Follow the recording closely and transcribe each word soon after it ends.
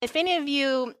If any of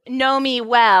you know me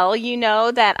well, you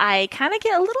know that I kind of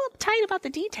get a little uptight about the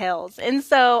details. And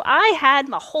so I had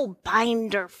my whole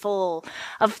binder full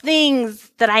of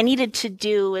things that I needed to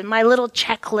do and my little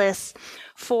checklist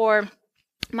for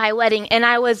my wedding. And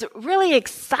I was really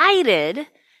excited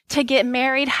to get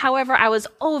married. However, I was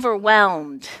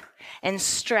overwhelmed and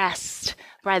stressed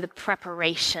by the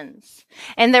preparations.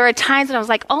 And there were times when I was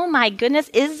like, oh my goodness,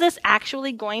 is this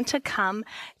actually going to come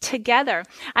together?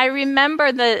 I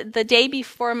remember the day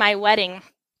before my wedding,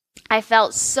 I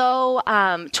felt so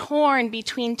torn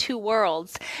between two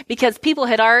worlds because people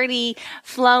had already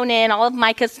flown in. All of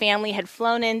Micah's family had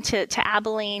flown into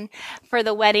Abilene for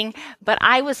the wedding, but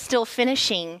I was still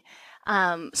finishing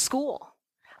school.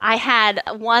 I had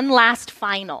one last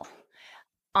final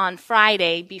on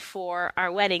Friday before our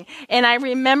wedding. And I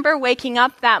remember waking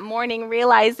up that morning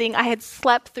realizing I had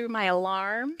slept through my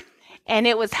alarm and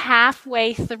it was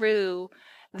halfway through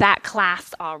that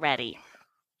class already.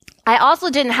 I also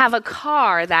didn't have a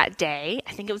car that day.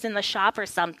 I think it was in the shop or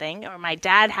something, or my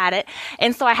dad had it.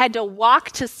 And so I had to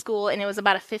walk to school, and it was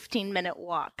about a 15-minute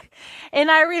walk. And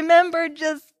I remember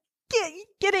just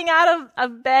getting out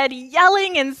of bed,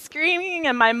 yelling and screaming,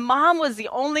 and my mom was the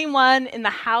only one in the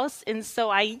house. And so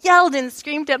I yelled and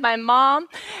screamed at my mom.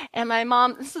 And my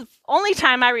mom, this is the only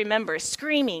time I remember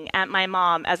screaming at my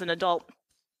mom as an adult.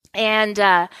 And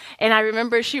I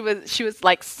remember she was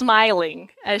like smiling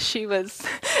as she was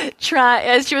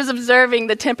observing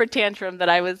the temper tantrum that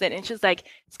I was in, and she was like,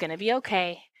 "It's gonna be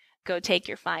okay. Go take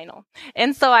your final."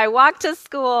 And so I walked to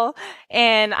school,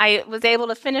 and I was able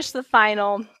to finish the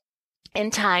final in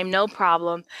time, no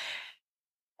problem.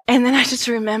 And then I just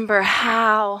remember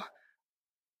how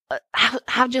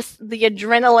just the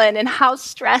adrenaline and how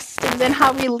stressed and then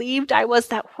how relieved I was,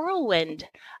 that whirlwind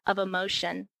of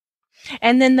emotion.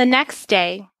 And then the next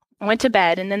day, I went to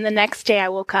bed, and then the next day I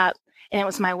woke up, and it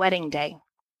was my wedding day.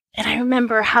 And I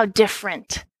remember how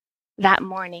different that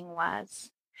morning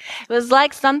was. It was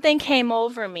like something came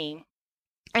over me,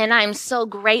 and I'm so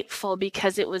grateful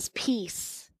because it was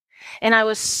peace. And I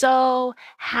was so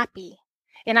happy,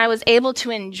 and I was able to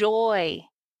enjoy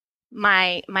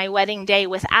my wedding day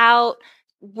without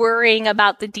worrying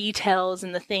about the details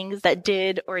and the things that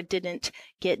did or didn't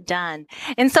get done.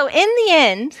 And so in the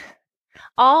end,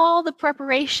 all the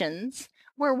preparations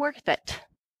were worth it.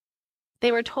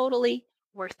 They were totally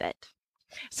worth it.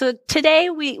 So today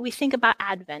we think about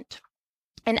Advent.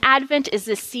 And Advent is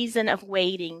the season of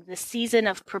waiting, the season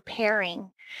of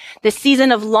preparing, the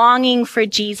season of longing for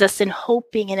Jesus and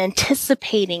hoping and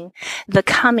anticipating the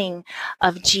coming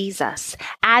of Jesus.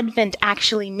 Advent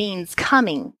actually means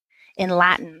coming in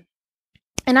Latin.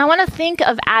 And I want to think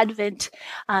of Advent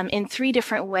in three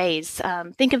different ways.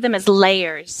 Think of them as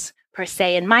layers, per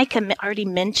se. And Micah already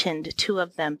mentioned two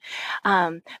of them,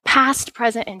 past,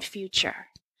 present, and future.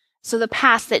 So the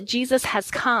past, that Jesus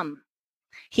has come.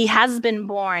 He has been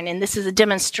born, and this is a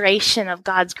demonstration of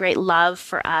God's great love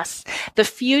for us. The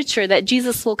future, that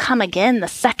Jesus will come again, the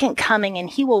second coming, and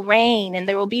he will reign, and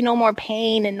there will be no more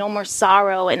pain and no more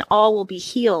sorrow, and all will be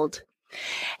healed.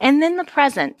 And then the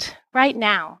present, right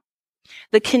now,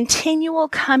 the continual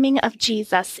coming of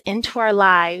Jesus into our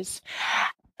lives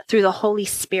through the Holy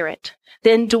Spirit,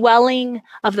 the indwelling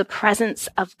of the presence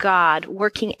of God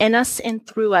working in us and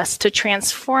through us to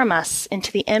transform us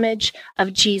into the image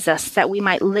of Jesus, that we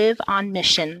might live on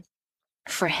mission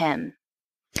for him.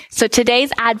 So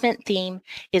today's Advent theme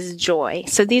is joy.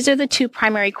 So these are the two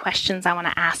primary questions I want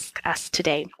to ask us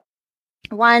today.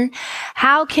 One,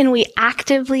 how can we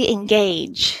actively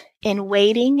engage in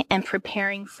waiting and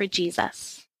preparing for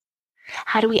Jesus?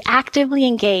 How do we actively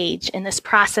engage in this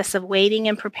process of waiting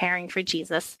and preparing for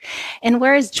Jesus? And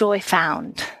where is joy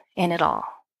found in it all?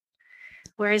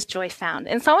 Where is joy found?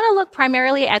 And so I want to look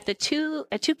primarily at the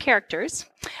two characters,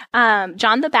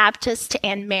 John the Baptist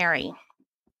and Mary.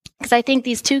 Because I think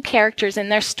these two characters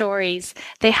and their stories,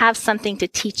 they have something to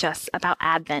teach us about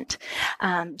Advent.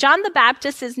 John the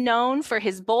Baptist is known for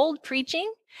his bold preaching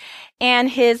and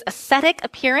his ascetic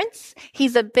appearance.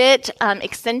 He's a bit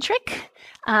eccentric.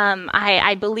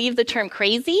 I believe the term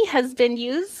crazy has been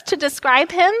used to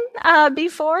describe him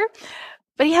before,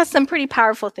 but he has some pretty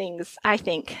powerful things, I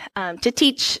think, to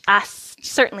teach us,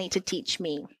 certainly to teach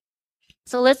me.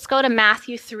 So let's go to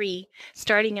Matthew 3,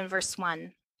 starting in verse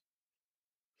 1.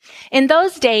 In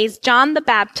those days, John the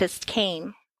Baptist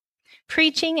came,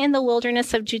 preaching in the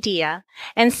wilderness of Judea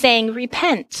and saying,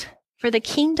 "Repent, for the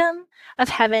kingdom of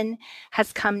heaven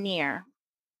has come near."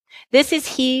 This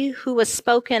is he who was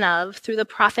spoken of through the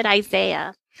prophet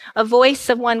Isaiah, a voice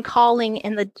of one calling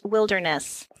in the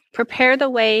wilderness, "Prepare the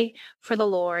way for the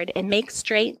Lord and make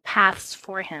straight paths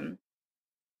for him."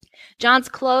 John's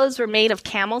clothes were made of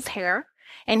camel's hair,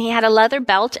 and he had a leather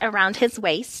belt around his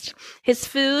waist. His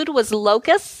food was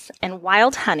locusts and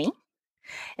wild honey.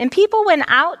 And people went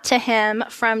out to him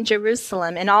from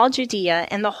Jerusalem and all Judea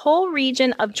and the whole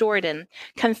region of Jordan,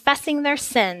 confessing their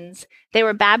sins. They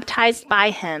were baptized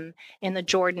by him in the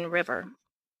Jordan River.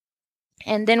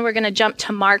 And then we're going to jump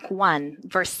to Mark 1,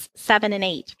 verse 7 and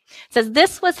 8. It says,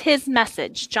 this was his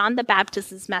message, John the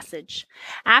Baptist's message.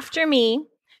 After me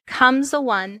comes the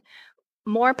one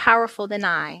more powerful than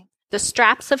I, the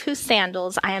straps of whose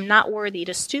sandals I am not worthy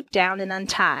to stoop down and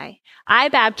untie. I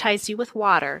baptize you with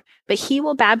water, but he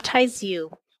will baptize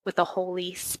you with the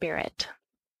Holy Spirit.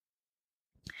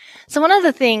 So one of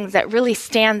the things that really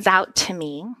stands out to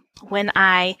me when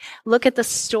I look at the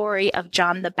story of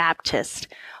John the Baptist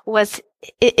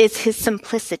is his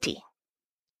simplicity.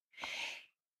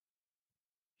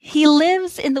 He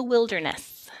lives in the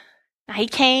wilderness. Now, he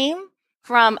came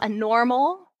from a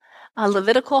normal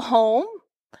Levitical home,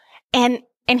 and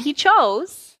he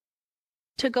chose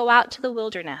to go out to the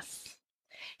wilderness.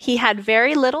 He had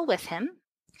very little with him.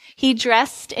 He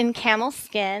dressed in camel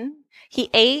skin. He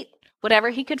ate whatever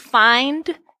he could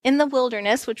find in the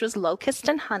wilderness, which was locust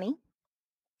and honey.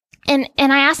 And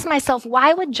I asked myself,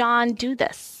 why would John do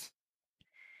this?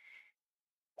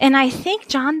 And I think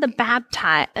John the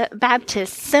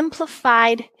Baptist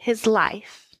simplified his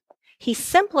life. He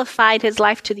simplified his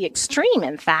life to the extreme,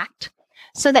 in fact,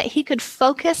 so that he could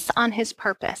focus on his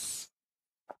purpose.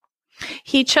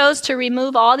 He chose to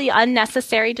remove all the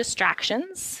unnecessary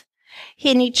distractions,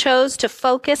 and he chose to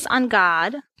focus on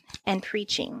God and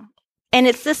preaching. And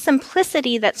it's this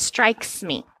simplicity that strikes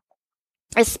me,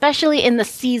 especially in the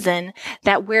season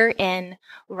that we're in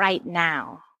right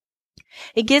now.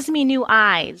 It gives me new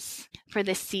eyes for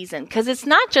this season, because it's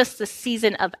not just the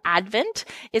season of Advent,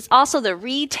 it's also the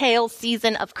retail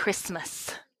season of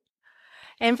Christmas.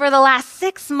 And for the last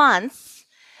 6 months,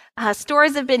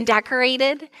 stores have been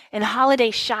decorated and holiday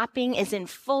shopping is in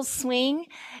full swing.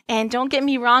 And don't get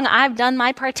me wrong, I've done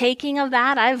my partaking of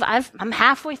that. I'm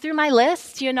halfway through my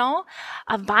list,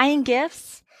 of buying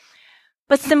gifts.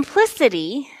 But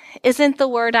simplicity isn't the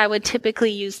word I would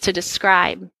typically use to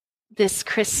describe this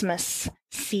Christmas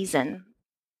season.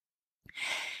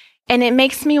 And it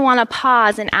makes me want to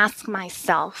pause and ask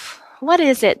myself, what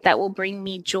is it that will bring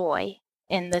me joy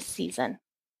in this season?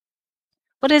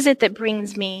 What is it that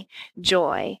brings me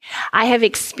joy? I have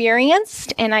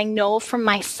experienced, and I know from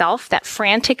myself, that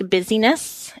frantic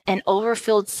busyness and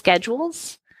overfilled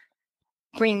schedules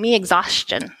bring me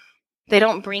exhaustion. They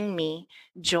don't bring me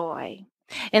joy.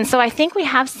 And so I think we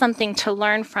have something to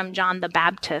learn from John the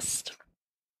Baptist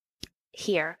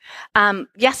here.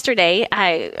 Yesterday,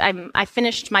 I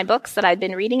finished my books that I'd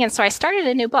been reading, and so I started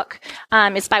a new book.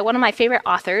 It's by one of my favorite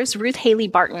authors, Ruth Haley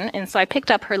Barton, and so I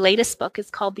picked up her latest book. It's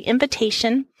called An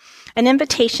Invitation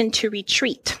to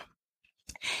Retreat.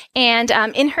 And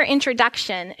in her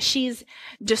introduction, she's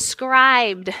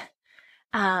described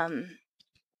the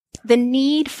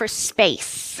need for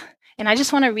space. And I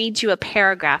just want to read you a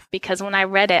paragraph, because when I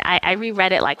read it, I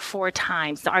reread it like 4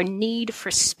 times. Our need for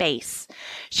space.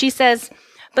 She says,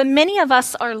 but many of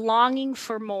us are longing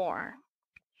for more.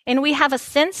 And we have a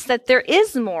sense that there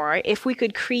is more if we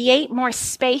could create more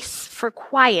space for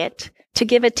quiet to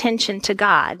give attention to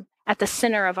God at the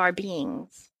center of our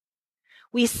beings.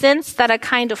 We sense that a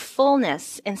kind of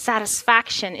fullness and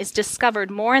satisfaction is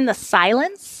discovered more in the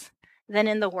silence than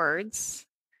in the words,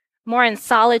 more in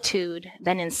solitude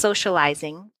than in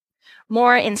socializing,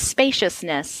 more in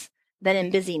spaciousness than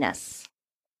in busyness.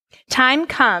 Time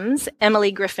comes,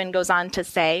 Emily Griffin goes on to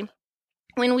say,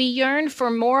 when we yearn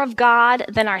for more of God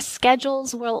than our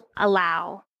schedules will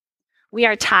allow. We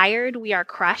are tired, we are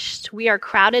crushed, we are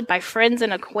crowded by friends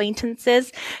and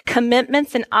acquaintances,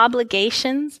 commitments and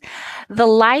obligations. The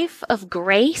life of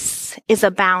grace is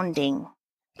abounding,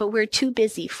 but we're too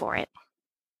busy for it.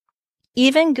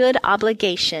 Even good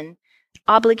obligations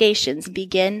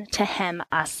begin to hem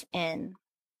us in.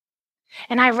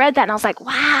 And I read that and I was like,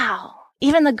 wow,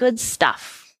 even the good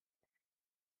stuff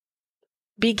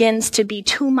begins to be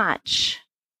too much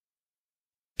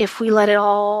if we let it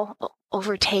all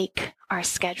overtake our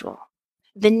schedule.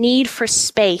 The need for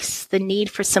space, the need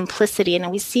for simplicity,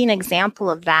 and we see an example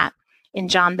of that in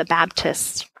John the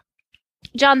Baptist.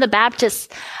 John the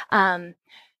Baptist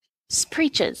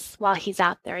preaches while he's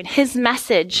out there, and his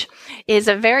message is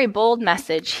a very bold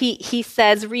message. He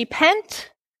says,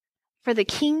 repent, for the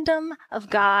kingdom of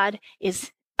God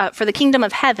for the kingdom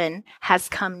of heaven has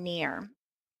come near.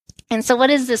 And so what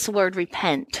is this word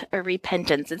repent or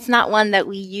repentance? It's not one that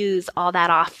we use all that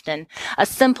often. A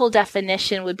simple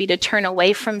definition would be to turn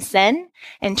away from sin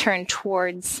and turn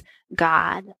towards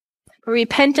God.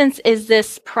 Repentance is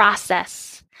this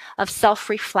process of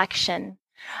self-reflection,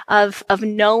 of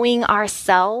knowing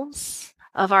ourselves,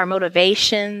 of our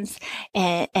motivations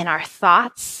and our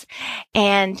thoughts,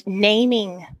 and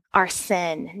naming our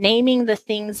sin, naming the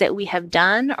things that we have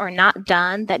done or not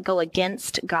done that go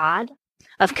against God,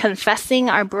 of confessing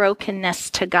our brokenness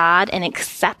to God and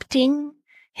accepting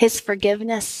his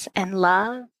forgiveness and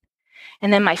love.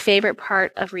 And then my favorite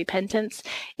part of repentance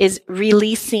is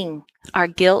releasing our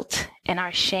guilt and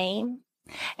our shame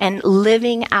and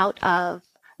living out of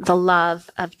the love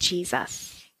of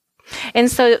Jesus.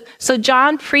 And so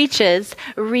John preaches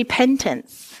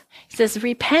repentance. He says,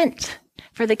 repent,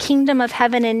 for the kingdom of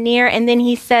heaven is near. And then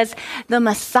he says, the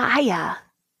Messiah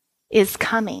is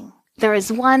coming. There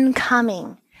is one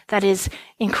coming that is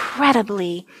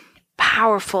incredibly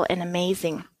powerful and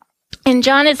amazing. And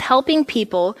John is helping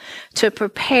people to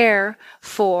prepare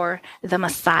for the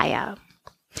Messiah.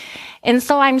 And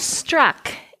so I'm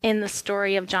struck in the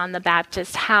story of John the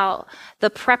Baptist how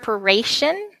the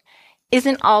preparation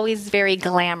isn't always very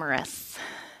glamorous.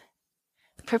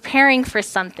 Preparing for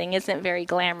something isn't very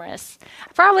glamorous.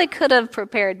 I probably could have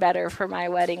prepared better for my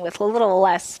wedding with a little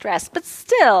less stress, but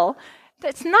still,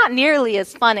 it's not nearly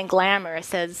as fun and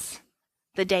glamorous as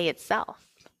the day itself.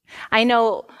 I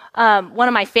know one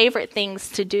of my favorite things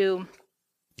to do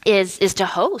is to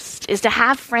host, is to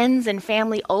have friends and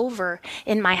family over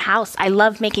in my house. I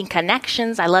love making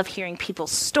connections. I love hearing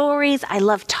people's stories. I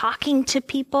love talking to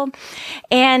people.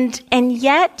 And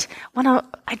yet,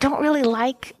 I don't really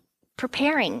like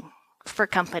preparing for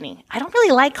company. I don't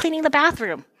really like cleaning the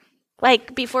bathroom,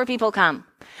 like before people come.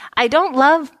 I don't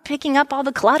love picking up all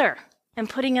the clutter and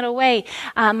putting it away.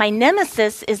 My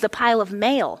nemesis is the pile of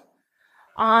mail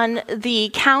on the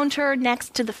counter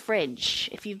next to the fridge.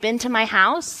 If you've been to my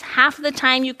house, half the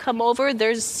time you come over,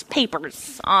 there's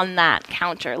papers on that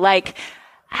counter. Like,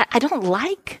 I don't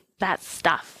like that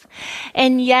stuff.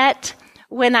 And yet,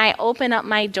 when I open up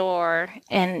my door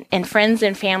and friends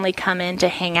and family come in to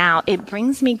hang out, it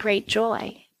brings me great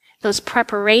joy. Those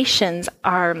preparations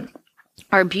are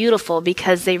beautiful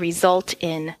because they result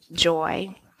in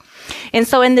joy. And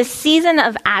so in this season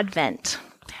of Advent,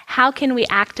 how can we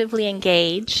actively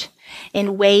engage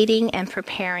in waiting and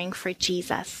preparing for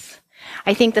Jesus?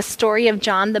 I think the story of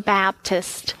John the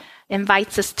Baptist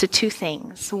invites us to two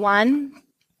things. One,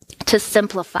 to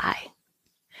simplify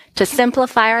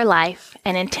our life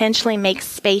and intentionally make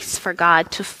space for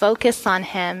God, to focus on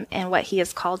him and what he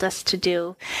has called us to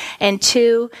do. And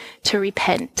two, to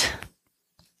repent,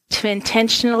 to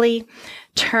intentionally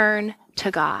turn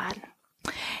to God.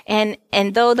 And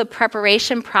though the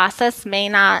preparation process may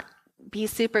not be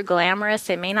super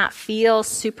glamorous, it may not feel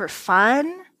super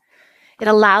fun, it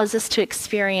allows us to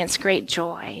experience great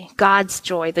joy, God's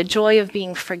joy, the joy of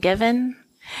being forgiven,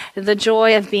 the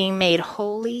joy of being made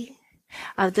holy,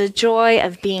 the joy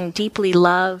of being deeply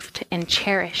loved and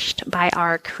cherished by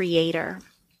our Creator.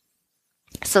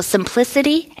 So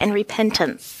simplicity and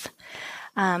repentance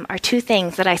are two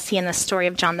things that I see in the story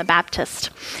of John the Baptist.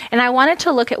 And I wanted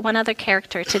to look at one other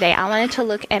character today. I wanted to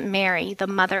look at Mary, the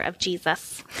mother of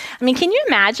Jesus. I mean, can you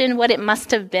imagine what it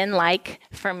must have been like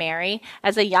for Mary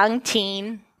as a young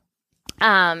teen,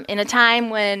 in a time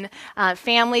when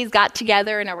families got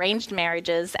together and arranged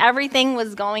marriages? Everything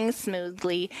was going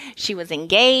smoothly. She was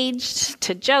engaged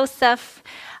to Joseph.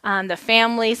 The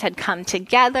families had come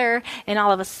together, and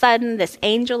all of a sudden, this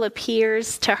angel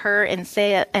appears to her and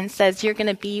says, "You're going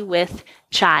to be with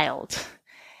child."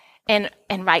 And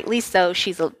rightly so,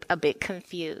 she's a bit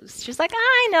confused. She's like,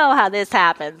 "I know how this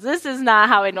happens. This is not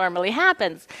how it normally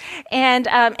happens." And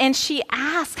she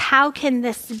asks, "How can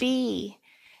this be?"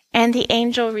 And the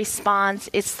angel responds,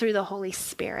 "It's through the Holy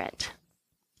Spirit."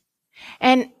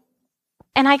 And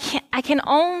I can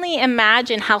only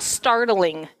imagine how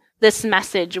startling this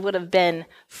message would have been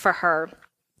for her.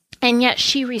 And yet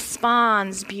she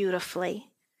responds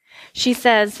beautifully. She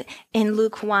says in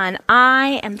Luke 1,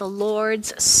 "I am the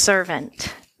Lord's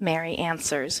servant," Mary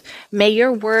answers. "May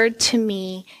your word to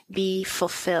me be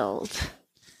fulfilled."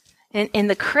 In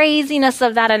the craziness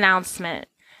of that announcement,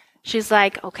 she's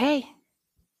like, "Okay,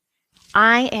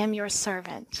 I am your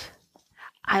servant.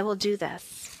 I will do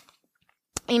this."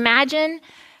 Imagine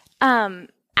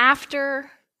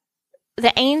after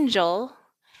the angel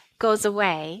goes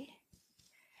away,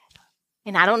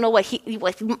 and I don't know what he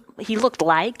looked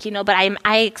like, but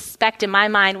I expect in my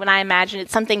mind, when I imagine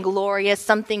it, something glorious,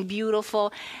 something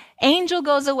beautiful. Angel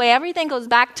goes away, everything goes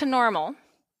back to normal,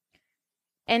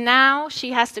 and now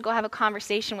she has to go have a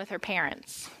conversation with her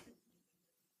parents.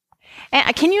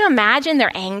 And can you imagine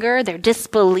their anger, their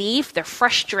disbelief, their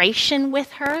frustration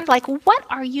with her? Like, what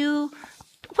do you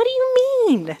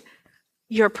mean?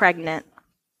 you're pregnant.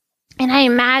 And I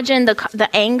imagine the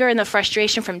anger and the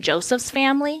frustration from Joseph's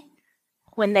family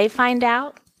when they find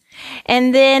out.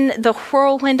 And then the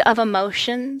whirlwind of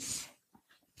emotions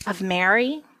of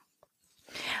Mary.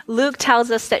 Luke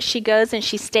tells us that she goes and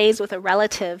she stays with a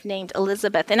relative named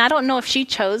Elizabeth. And I don't know if she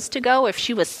chose to go, if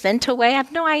she was sent away. I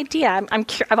have no idea.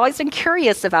 I've always been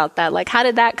curious about that. Like, how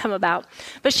did that come about?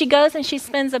 But she goes and she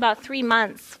spends about 3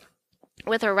 months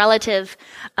with her relative,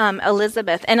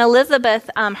 Elizabeth. And Elizabeth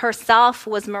herself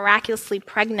was miraculously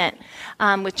pregnant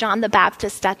with John the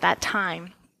Baptist at that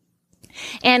time.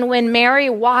 And when Mary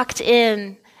walked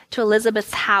in to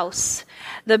Elizabeth's house,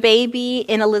 the baby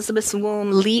in Elizabeth's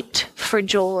womb leaped for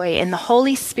joy, and the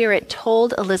Holy Spirit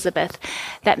told Elizabeth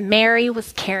that Mary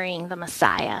was carrying the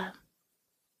Messiah.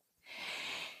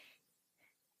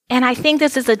 And I think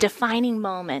this is a defining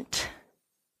moment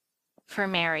for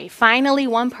Mary. Finally,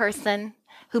 one person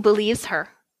who believes her,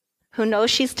 who knows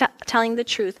she's telling the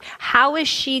truth. How is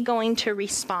she going to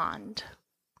respond?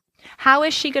 How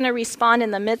is she going to respond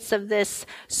in the midst of this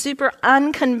super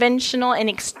unconventional and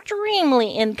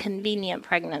extremely inconvenient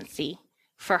pregnancy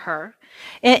for her?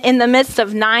 In the midst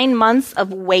of 9 months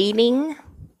of waiting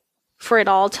for it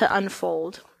all to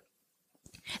unfold.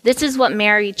 This is what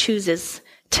Mary chooses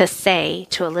to say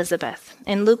to Elizabeth.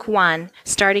 In Luke 1,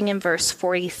 starting in verse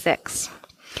 46.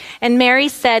 And Mary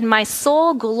said, "My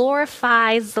soul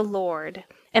glorifies the Lord,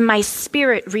 and my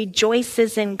spirit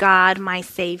rejoices in God, my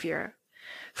Savior.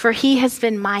 For he has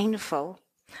been mindful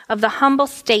of the humble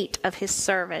state of his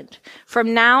servant.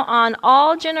 From now on,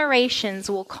 all generations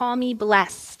will call me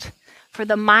blessed, for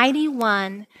the mighty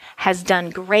one has done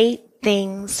great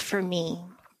things for me.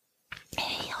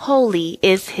 Holy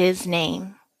is his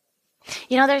name."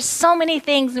 You know, there's so many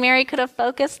things Mary could have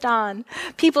focused on.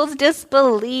 People's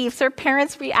disbeliefs, her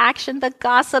parents' reaction, the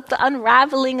gossip, the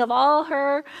unraveling of all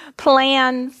her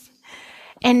plans.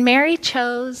 And Mary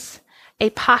chose a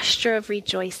posture of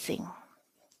rejoicing.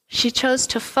 She chose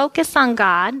to focus on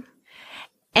God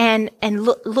and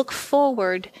look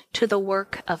forward to the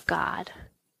work of God.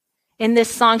 In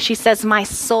this song, she says, "My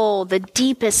soul, the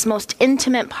deepest, most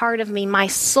intimate part of me, my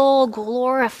soul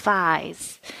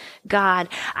glorifies God.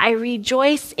 I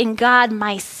rejoice in God,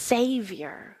 my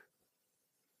Savior.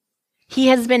 He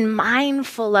has been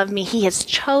mindful of me. He has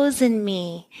chosen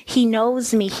me. He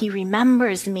knows me. He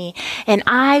remembers me. And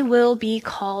I will be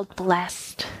called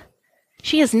blessed."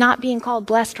 She is not being called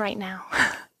blessed right now.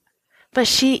 But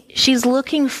she's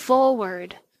looking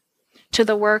forward to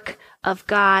the work of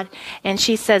God. And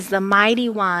she says, the mighty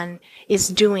one is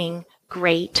doing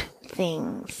great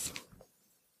things.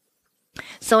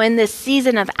 So in this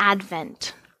season of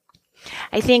Advent,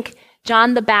 I think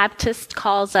John the Baptist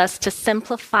calls us to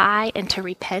simplify and to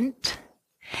repent.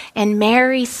 And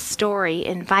Mary's story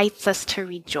invites us to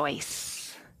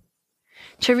rejoice.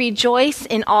 To rejoice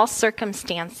in all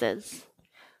circumstances,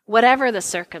 whatever the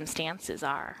circumstances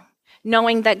are,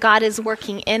 knowing that God is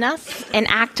working in us and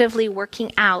actively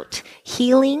working out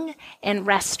healing and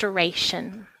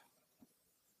restoration.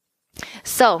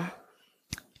 So,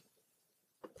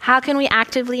 how can we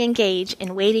actively engage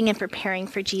in waiting and preparing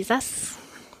for Jesus?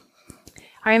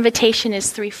 Our invitation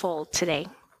is threefold today.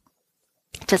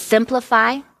 To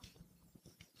simplify,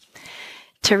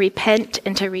 to repent,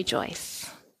 and to rejoice.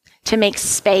 To make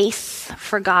space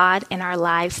for God in our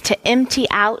lives, to empty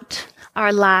out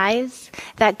our lives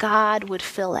that God would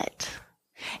fill it.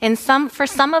 And for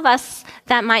some of us,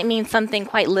 that might mean something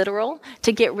quite literal,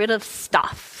 to get rid of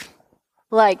stuff.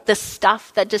 Like the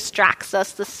stuff that distracts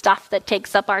us, the stuff that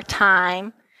takes up our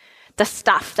time, the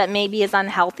stuff that maybe is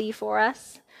unhealthy for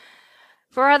us.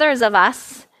 For others of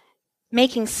us,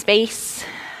 making space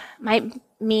might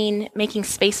mean making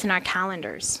space in our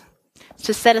calendars,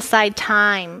 to set aside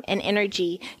time and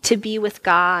energy to be with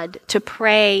God, to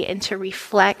pray and to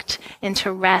reflect and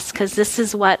to rest, because this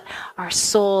is what our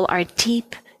soul, our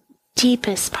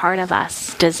deepest part of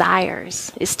us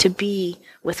desires, is to be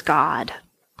with God.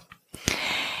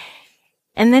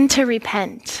 And then to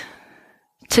repent,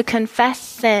 to confess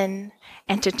sin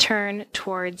and to turn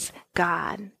towards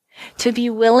God, to be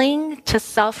willing to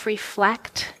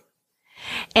self-reflect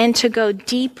and to go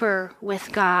deeper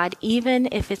with God, even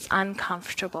if it's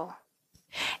uncomfortable.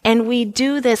 And we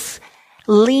do this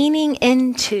leaning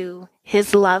into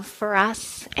his love for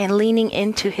us and leaning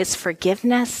into his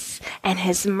forgiveness and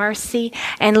his mercy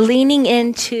and leaning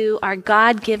into our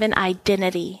God-given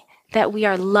identity that we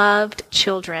are loved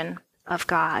children of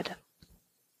God.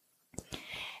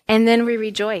 And then we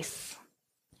rejoice.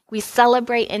 We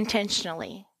celebrate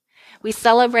intentionally. We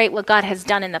celebrate what God has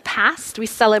done in the past. We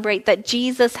celebrate that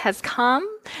Jesus has come,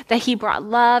 that he brought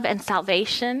love and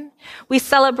salvation. We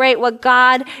celebrate what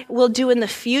God will do in the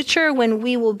future when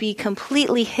we will be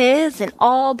completely his and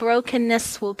all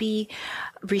brokenness will be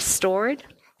restored.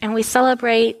 And we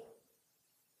celebrate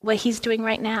what he's doing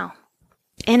right now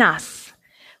in us,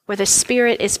 where the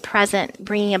Spirit is present,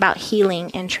 bringing about healing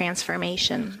and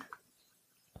transformation.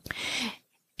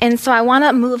 And so I want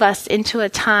to move us into a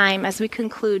time, as we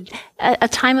conclude, a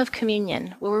time of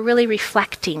communion, where we're really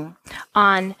reflecting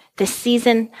on the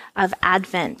season of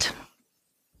Advent.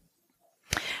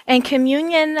 And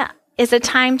communion is a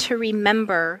time to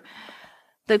remember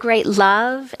the great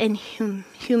love and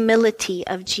humility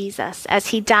of Jesus as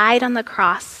he died on the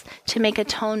cross to make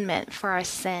atonement for our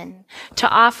sin, to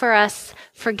offer us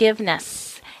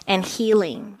forgiveness and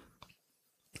healing.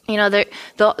 You know,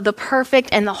 the perfect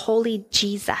and the holy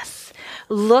Jesus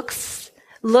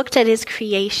looked at his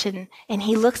creation, and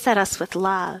he looks at us with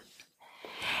love.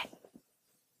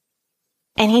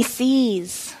 And he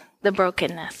sees the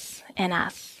brokenness in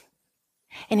us.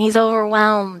 And he's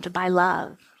overwhelmed by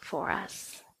love for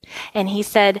us. And he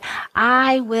said,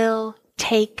 I will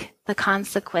take the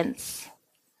consequence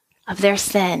of their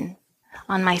sin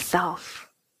on myself.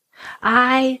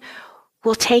 I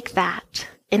will take that,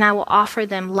 and I will offer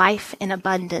them life in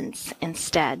abundance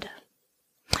instead.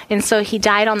 And so he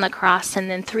died on the cross, and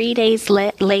then 3 days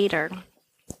later,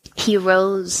 he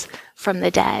rose from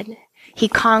the dead. He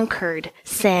conquered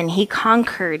sin. He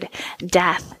conquered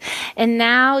death. And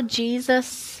now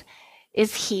Jesus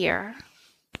is here.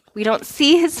 We don't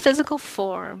see his physical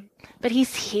form, but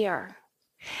he's here.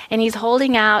 And he's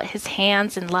holding out his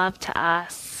hands in love to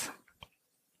us.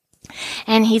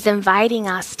 And he's inviting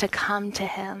us to come to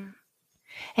him.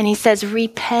 And he says,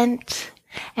 repent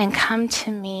and come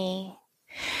to me,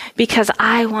 because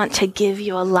I want to give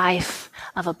you a life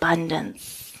of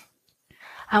abundance.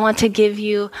 I want to give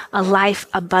you a life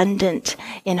abundant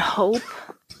in hope,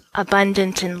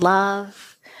 abundant in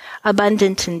love,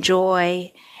 abundant in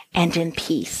joy, and in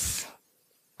peace.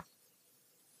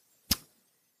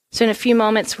 So in a few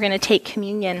moments, we're going to take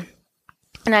communion.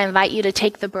 And I invite you to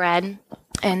take the bread,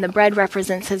 and the bread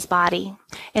represents his body,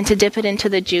 and to dip it into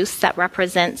the juice that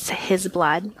represents his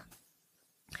blood.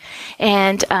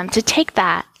 And to take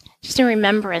that just in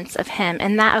remembrance of him.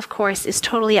 And that, of course, is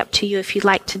totally up to you if you'd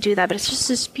like to do that. But it's just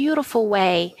this beautiful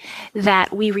way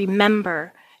that we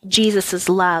remember Jesus'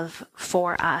 love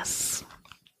for us.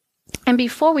 And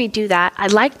before we do that,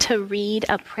 I'd like to read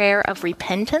a prayer of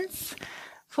repentance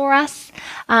for us.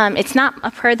 It's not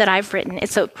a prayer that I've written.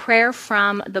 It's a prayer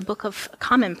from the Book of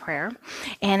Common Prayer.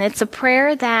 And it's a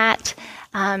prayer that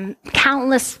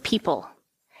countless people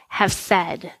have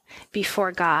said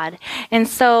before God. And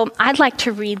so I'd like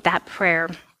to read that prayer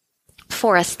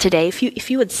for us today, if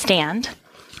you would stand.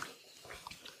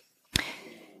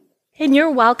 And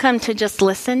you're welcome to just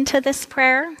listen to this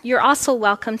prayer. You're also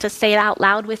welcome to say it out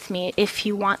loud with me if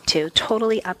you want to.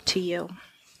 Totally up to you.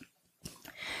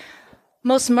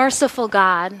 Most merciful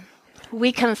God,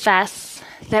 we confess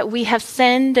that we have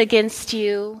sinned against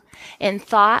you in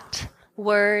thought,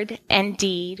 word, and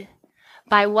deed,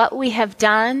 by what we have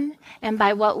done and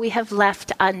by what we have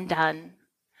left undone.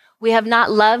 We have not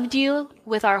loved you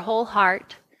with our whole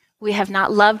heart. We have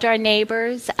not loved our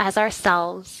neighbors as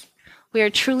ourselves. We are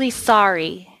truly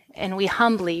sorry, and we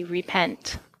humbly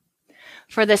repent.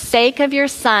 For the sake of your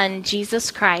Son, Jesus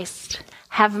Christ,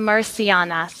 have mercy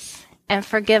on us and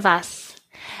forgive us,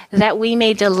 that we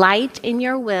may delight in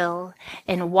your will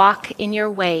and walk in your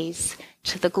ways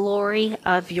to the glory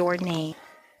of your name.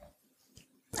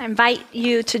 I invite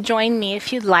you to join me,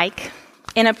 if you'd like,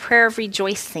 in a prayer of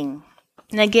rejoicing.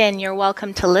 And again, you're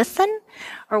welcome to listen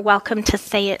or welcome to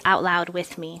say it out loud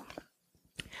with me.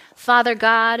 Father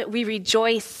God, we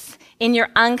rejoice in your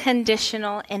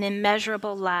unconditional and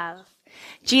immeasurable love.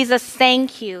 Jesus,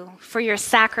 thank you for your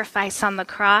sacrifice on the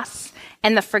cross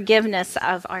and the forgiveness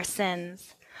of our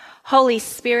sins. Holy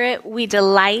Spirit, we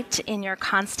delight in your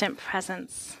constant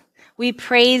presence. We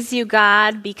praise you,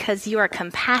 God, because you are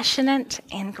compassionate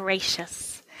and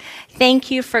gracious.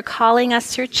 Thank you for calling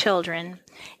us your children.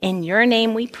 In your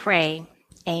name we pray.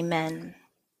 Amen.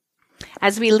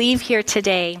 As we leave here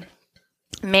today,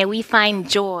 may we find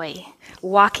joy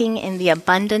walking in the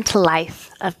abundant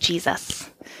life of Jesus.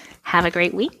 Have a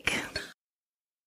great week.